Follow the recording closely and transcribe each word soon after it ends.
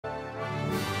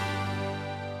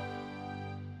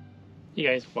Hey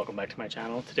guys, welcome back to my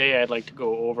channel. Today I'd like to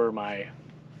go over my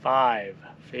 5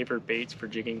 favorite baits for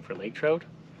jigging for lake trout.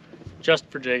 Just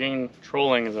for jigging,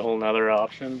 trolling is a whole nother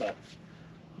option, but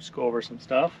let's go over some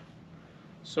stuff.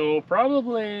 So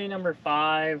probably number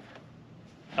 5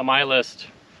 on my list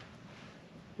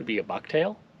would be a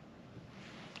bucktail.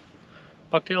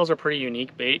 Bucktails are pretty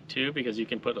unique bait too because you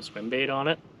can put a swim bait on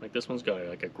it. Like this one's got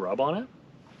like a grub on it.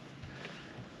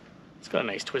 It's got a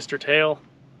nice twister tail.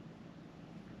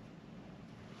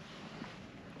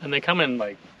 And they come in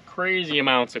like crazy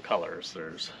amounts of colors.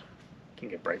 You can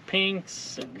get bright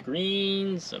pinks and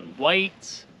greens and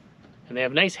whites. And they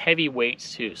have nice heavy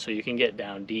weights too, so you can get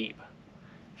down deep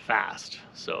fast.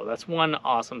 So that's one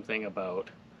awesome thing about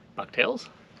bucktails.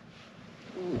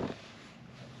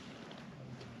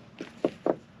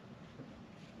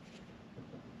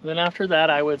 Then after that,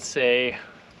 I would say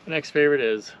the next favorite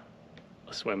is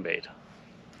a swim bait.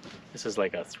 This is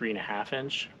like a 3.5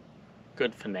 inch,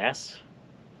 good finesse.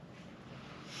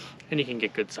 And you can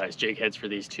get good sized jig heads for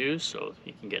these too, so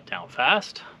you can get down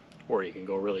fast, or you can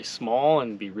go really small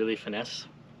and be really finesse.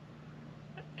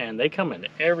 And they come in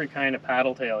every kind of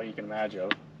paddle tail you can imagine.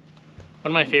 One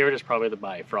of my favorite is probably the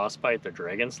by Frostbite, the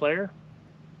Dragon Slayer.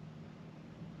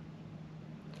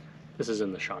 This is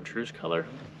in the chartreuse color,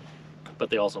 but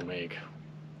they also make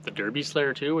the Derby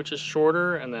Slayer too, which is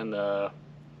shorter, and then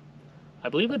I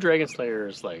believe the Dragon Slayer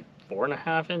is like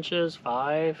 4.5 inches,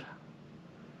 5,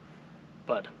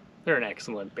 but they're an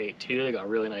excellent bait too. They got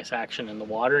really nice action in the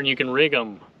water, and you can rig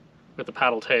them with the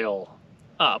paddle tail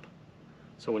up.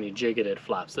 So when you jig it, it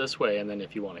flaps this way, and then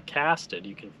if you want to cast it,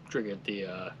 you can turn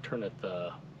it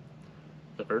the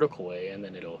vertical way, and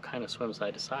then it'll kind of swim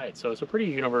side to side. So it's a pretty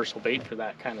universal bait for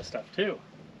that kind of stuff too.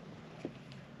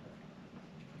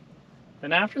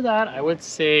 Then after that, I would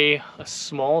say a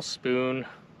small spoon,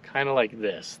 kind of like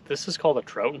this. This is called a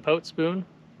Trout and Pout spoon.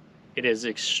 It is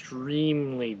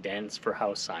extremely dense for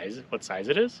what size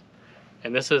it is.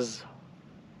 And this is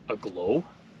a glow.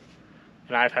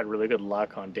 And I've had really good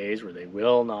luck on days where they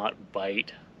will not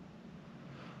bite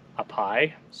up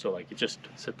high. So like you just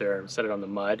sit there and set it on the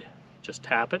mud, just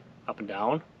tap it up and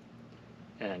down.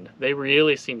 And they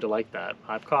really seem to like that.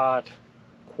 I've caught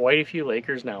quite a few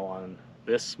Lakers now on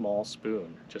this small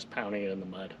spoon, just pounding it in the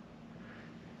mud.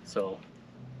 So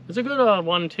it's a good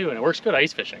one too, and it works good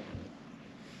ice fishing.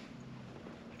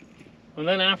 And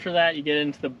then after that, you get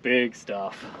into the big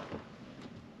stuff.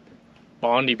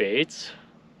 Bondy Baits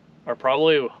are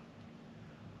probably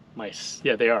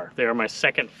they are my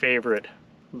second favorite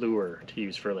lure to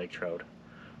use for lake trout.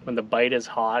 When the bite is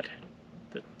hot,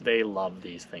 they love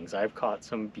these things. I've caught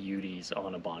some beauties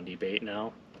on a Bondy Bait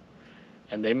now,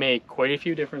 and they make quite a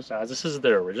few different styles. This is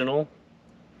their original.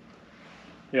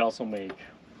 They also make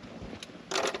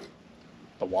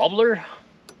the wobbler,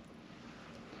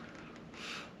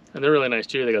 and they're really nice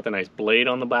too. They got the nice blade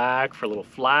on the back for a little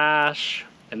flash,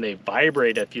 and they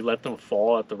vibrate if you let them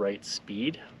fall at the right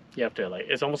speed. You have to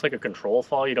it's almost like a control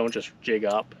fall. You don't just jig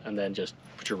up and then just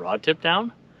put your rod tip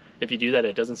down. If you do that,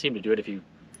 it doesn't seem to do it. If you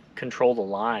control the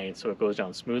line so it goes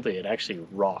down smoothly, it actually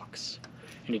rocks.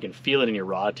 And you can feel it in your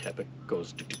rod tip. It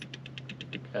goes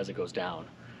as it goes down.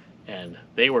 And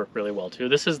they work really well too.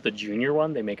 This is the junior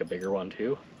one. They make a bigger one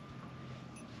too.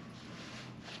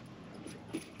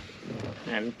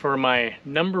 And for my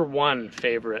number 1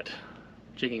 favorite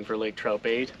jigging for lake trout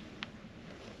bait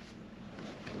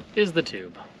is the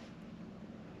tube.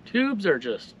 Tubes are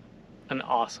just an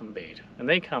awesome bait, and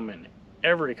they come in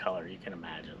every color you can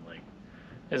imagine. Like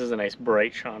this is a nice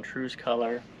bright chartreuse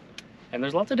color, and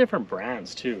there's lots of different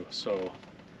brands too. So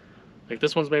like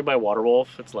this one's made by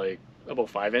Waterwolf. It's like about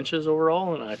 5 inches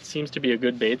overall, and it seems to be a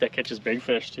good bait that catches big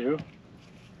fish too.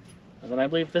 And then I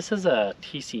believe this is a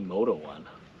TC Moto one.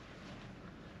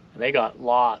 And they got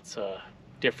lots of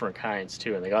different kinds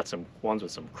too, and they got some ones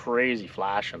with some crazy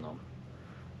flash in them.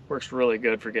 Works really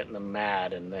good for getting them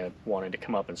mad and they wanting to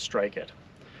come up and strike it.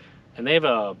 And they have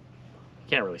you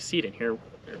can't really see it in here,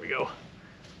 there we go.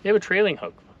 They have a trailing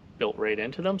hook built right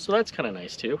into them, so that's kind of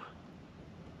nice too.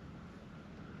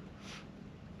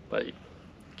 But you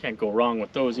can't go wrong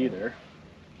with those either.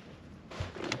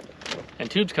 And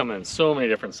tubes come in so many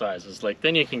different sizes. Like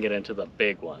then you can get into the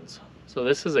big ones. So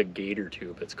this is a gator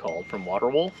tube, it's called, from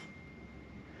Waterwolf.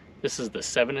 This is the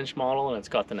 7-inch model, and it's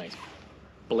got the nice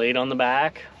blade on the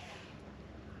back.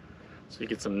 So you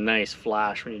get some nice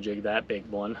flash when you jig that big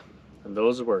one. And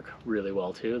those work really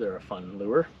well too. They're a fun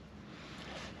lure.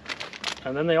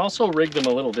 And then they also rig them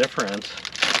a little different.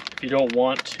 If you don't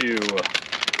want to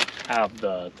have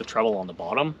the treble on the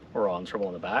bottom or on treble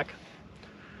on the back.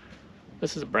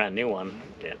 This is a brand new one.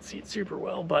 Can't see it super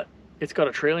well, but it's got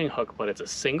a trailing hook, but it's a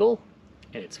single.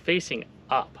 and it's facing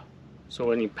up. So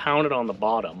when you pound it on the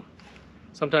bottom,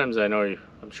 sometimes I'm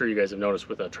sure you guys have noticed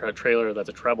with a trailer that's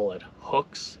a treble, it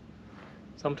hooks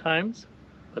sometimes.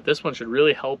 But this one should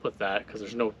really help with that because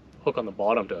there's no hook on the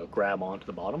bottom to grab onto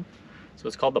the bottom. So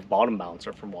it's called the bottom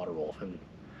bouncer from Waterwolf, and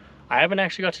I haven't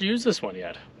actually got to use this one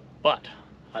yet, but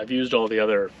I've used all the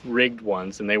other rigged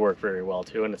ones and they work very well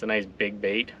too, and it's a nice big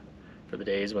bait for the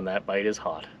days when that bite is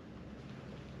hot.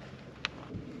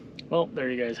 Well, there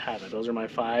you guys have it. Those are my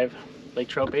 5 lake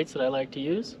trout baits that I like to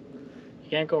use. You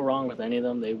can't go wrong with any of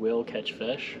them. They will catch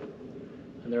fish,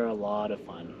 and they're a lot of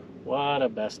fun.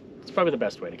 It's probably the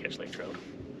best way to catch lake trout.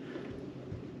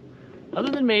 Other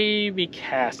than maybe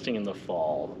casting in the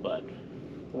fall, but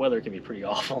the weather can be pretty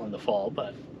awful in the fall,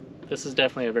 but this is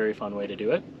definitely a very fun way to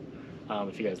do it.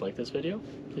 If you guys like this video,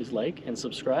 please like and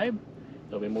subscribe.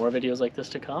 There'll be more videos like this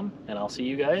to come, and I'll see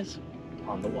you guys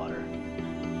on the water.